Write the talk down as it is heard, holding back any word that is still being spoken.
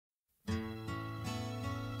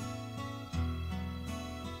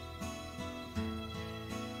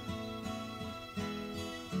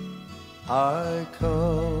I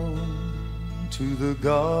come to the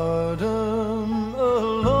garden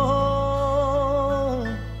alone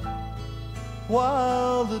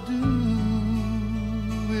while the dew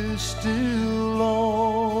is still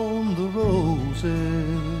on the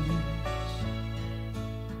roses,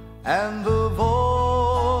 and the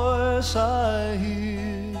voice I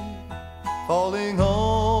hear falling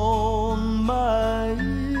on my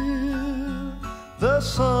ear, the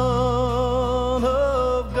Son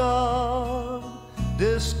of God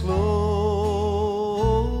discloses,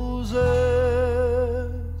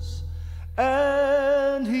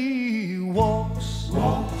 and He walks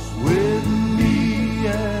with me,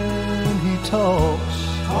 and He talks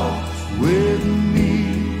with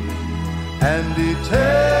me, and He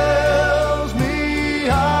tells me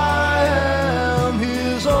I am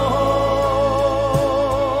His own,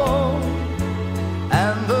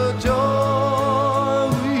 and the joy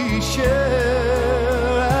we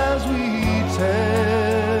share as we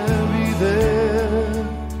tarry there,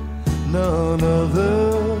 none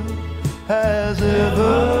other has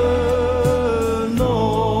ever known.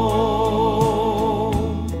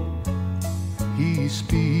 He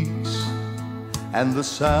speaks, and the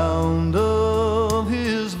sound of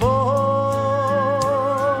His voice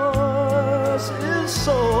is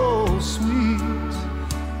so sweet,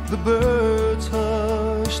 the birds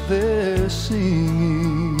hush their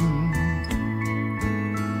singing,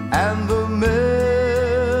 and the melody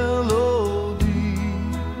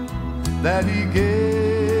that He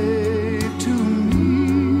gave to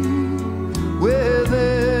me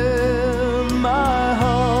within my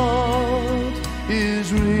heart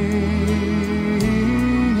is ringing,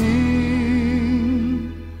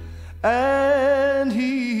 and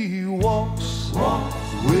He walks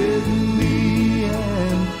with me,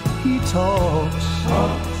 and He talks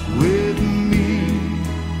with me,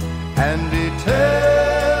 and He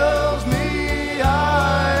tells me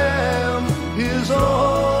I am His own,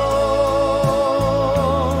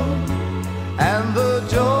 and the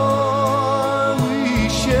joy we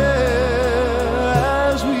share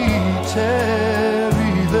as we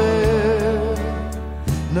tarry there,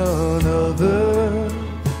 none other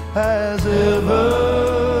has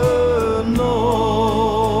ever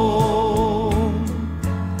known,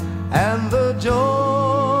 and the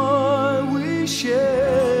joy we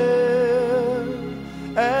share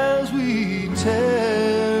as we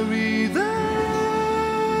tarry there,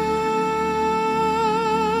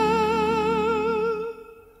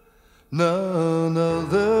 none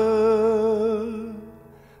other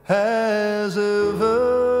has ever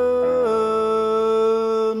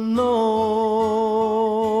known.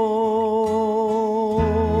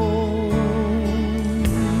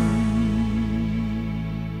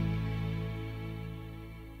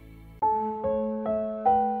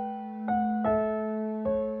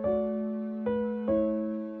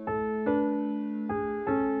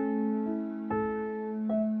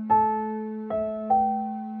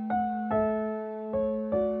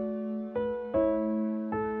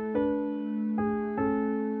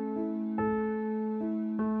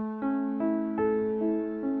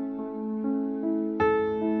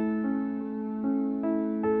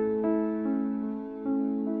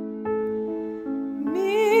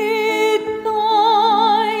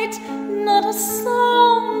 Midnight, not a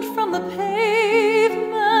sound from the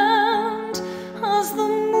pavement, as the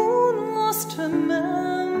moon lost her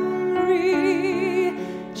memory.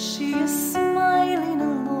 She is smiling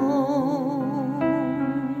alone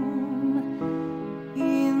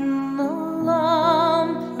in the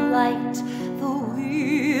lamplight. The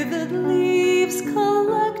withered leaves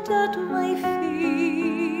collect at my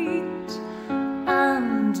feet,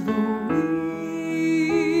 and the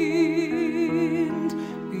wind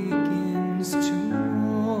begins to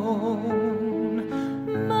moan.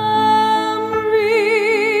 Memory,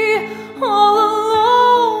 all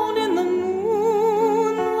alone in the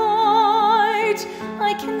moonlight,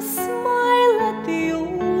 I can smile at the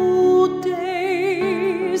old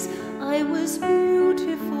days. I was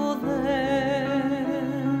beautiful then.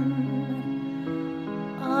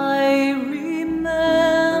 I remember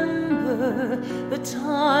the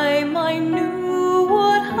time I knew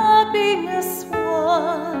what happiness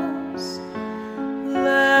was.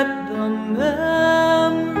 Let the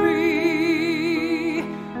memory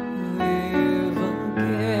live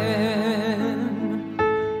again.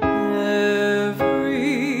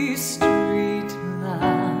 Every street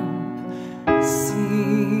lamp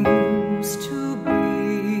seems to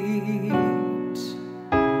beat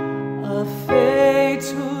a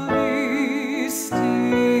fatalistic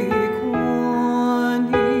warning.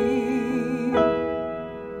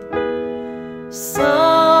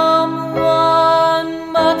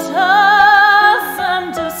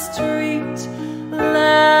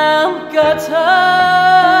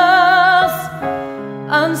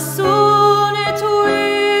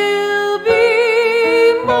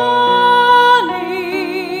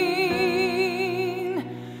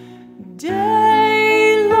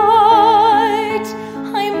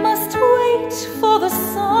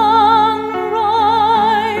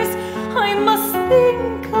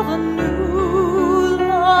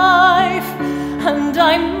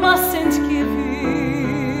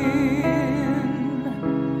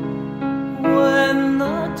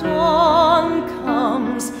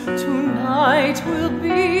 arms. Tonight will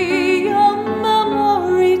be a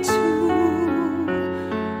memory too,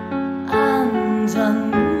 and a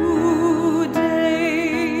new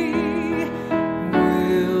day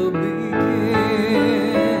will begin.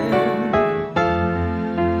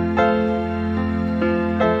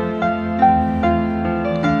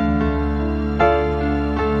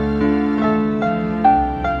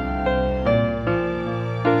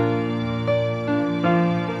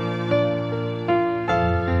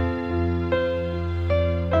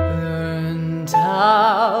 Burnt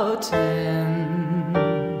out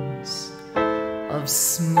ends of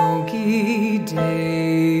smoky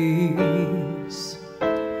days,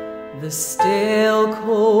 the stale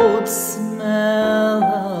cold smell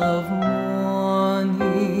of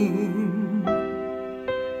morning,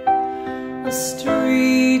 a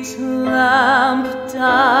street lamp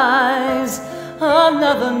dies,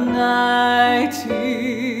 another night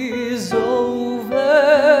is over,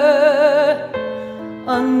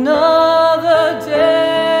 another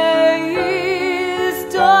day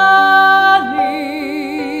is dawning.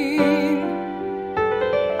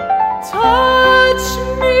 Touch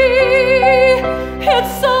me,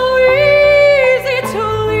 it's so easy to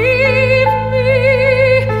leave me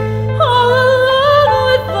all alone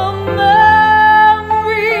with the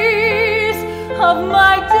memories of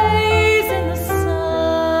my days in the sun.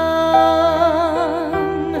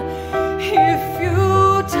 If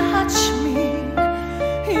you touch me,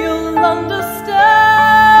 you'll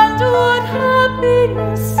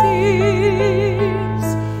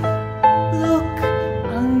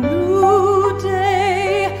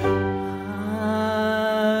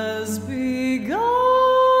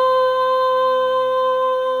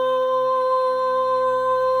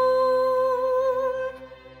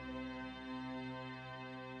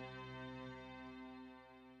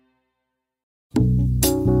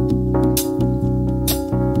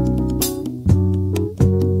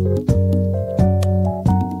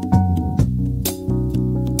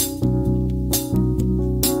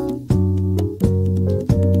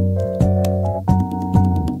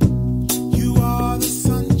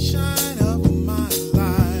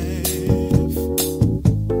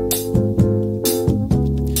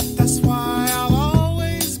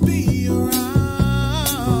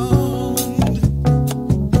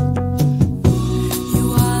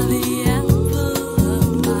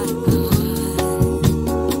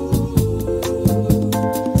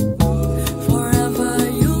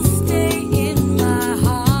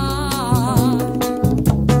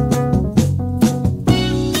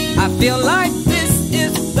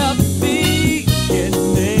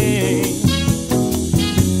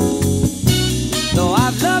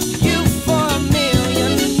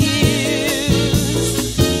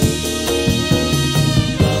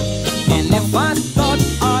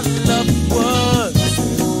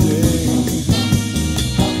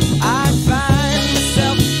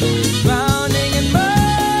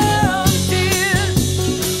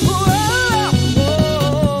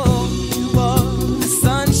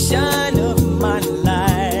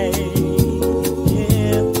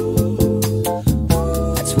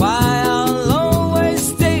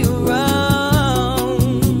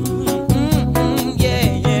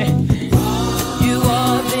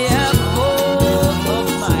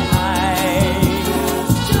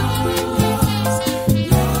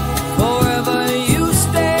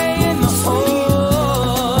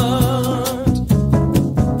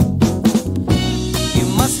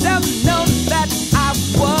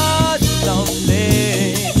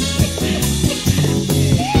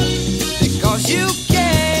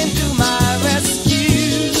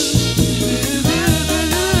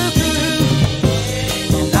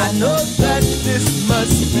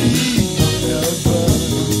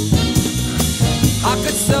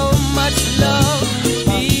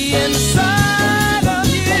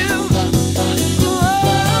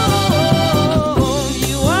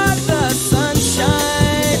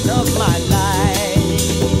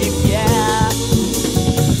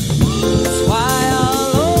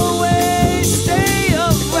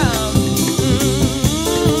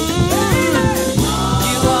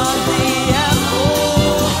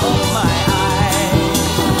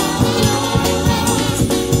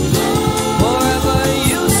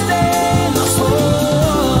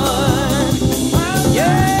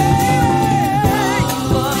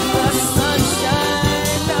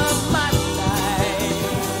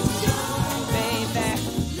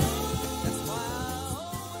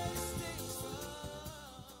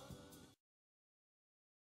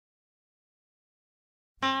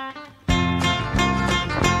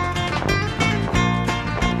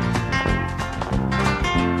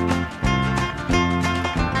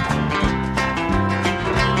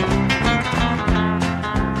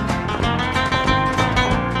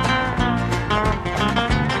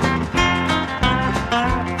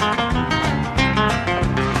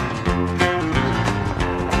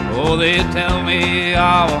they tell me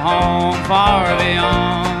of a home far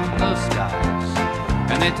beyond the skies,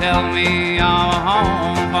 and they tell me of a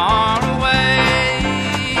home far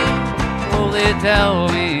away. Oh, they tell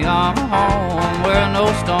me of a home where no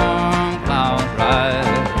storm clouds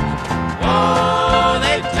rise. Oh,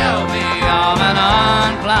 they tell me of an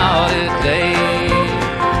unclouded day.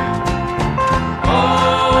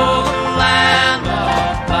 Oh, the land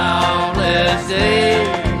of cloudless days.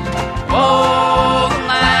 Oh, the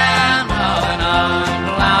land of an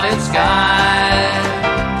unclouded sky.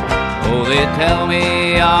 Oh, they tell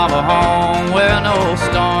me of a home where no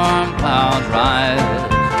storm clouds rise.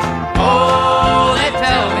 Oh, they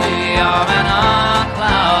tell me of an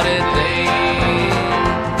unclouded day.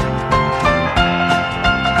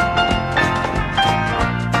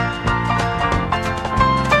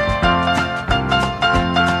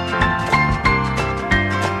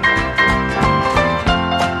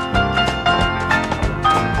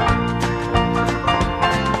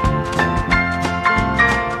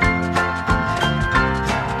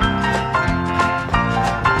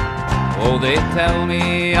 Oh, they tell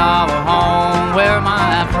me of a home where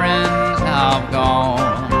my friends have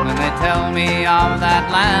gone, and they tell me of that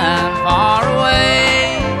land far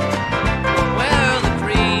away, where the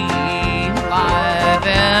dream of life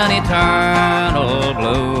in eternal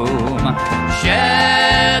bloom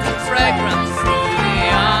sheds its fragrance through the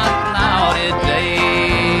unclouded day.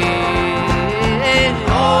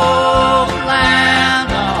 Oh, the land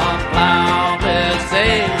of cloudless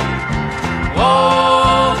days.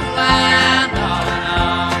 Oh, the land of an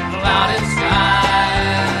unclouded sky.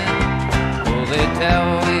 Oh, they tell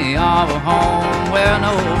me of a home where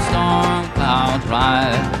no storm clouds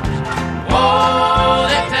rise. Oh,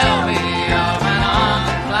 they tell me of an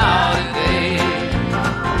unclouded day.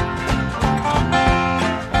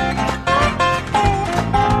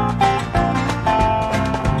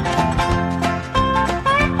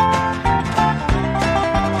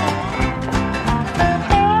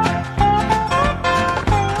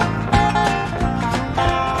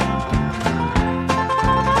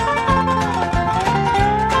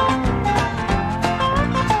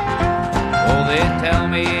 Oh, they tell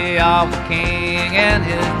me of the king and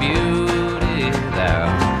his beauty there,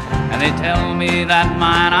 and they tell me that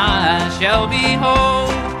mine eyes shall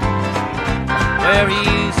behold where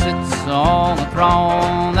he sits on the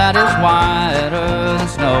throne that is whiter than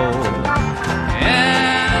snow,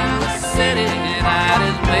 in the city that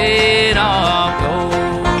is made of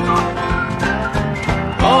gold.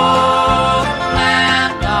 Oh, the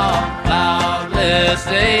land of cloudless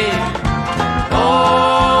days.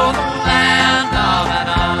 Oh, the land of an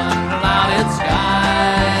unclouded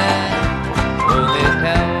sky. Oh, they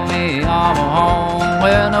tell me of a home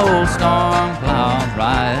where no storm clouds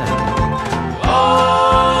rise.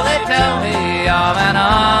 Oh, they tell me of an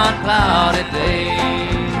unclouded day.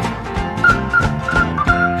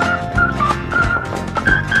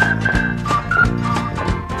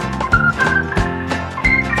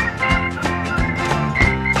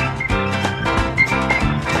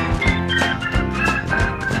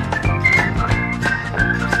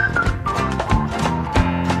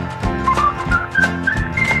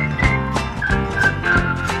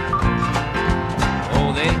 Oh,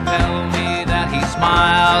 they tell me that he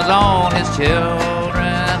smiles on his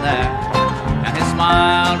children there, and his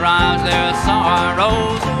smile drives their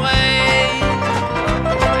sorrows away.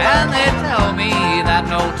 And they tell me that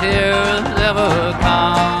no tears ever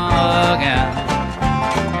come again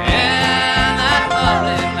in that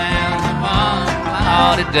lovely land of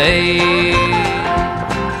unclouded day.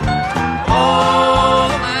 Oh,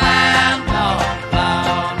 the land of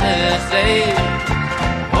cloudless days.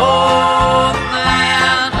 Oh, the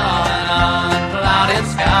land of an unclouded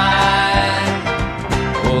sky.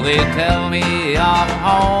 Oh, they tell me of a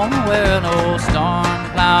home where no storm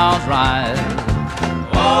clouds rise.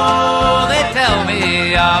 Oh, they tell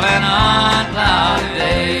me of an unclouded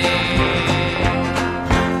day.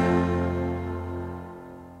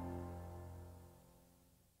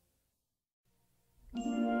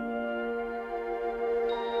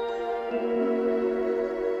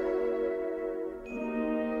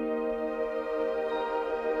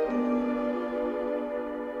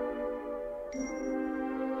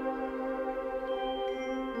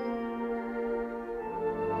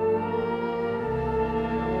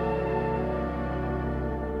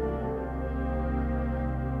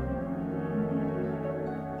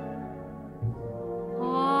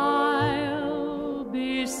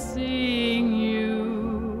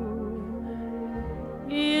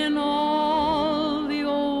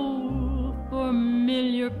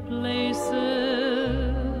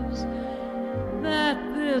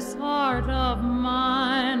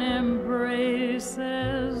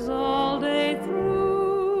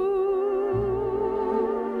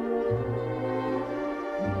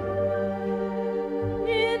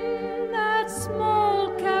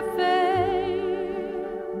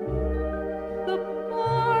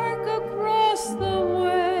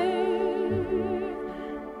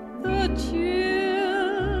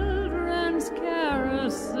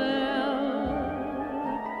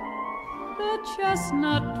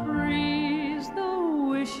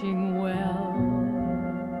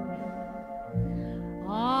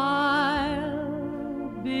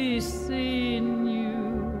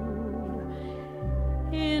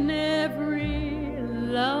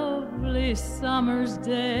 summer's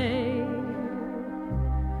day.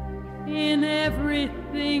 In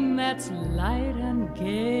everything that's light and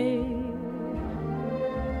gay,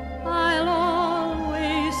 I'll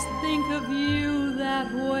always think of you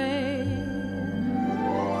that way.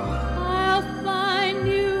 I'll find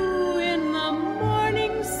you in the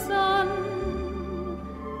morning sun,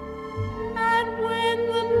 and when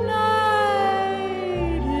the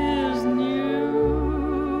night is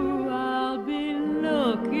new, I'll be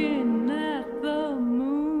looking at the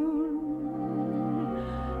moon,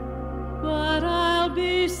 but I'll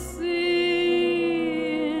be seeing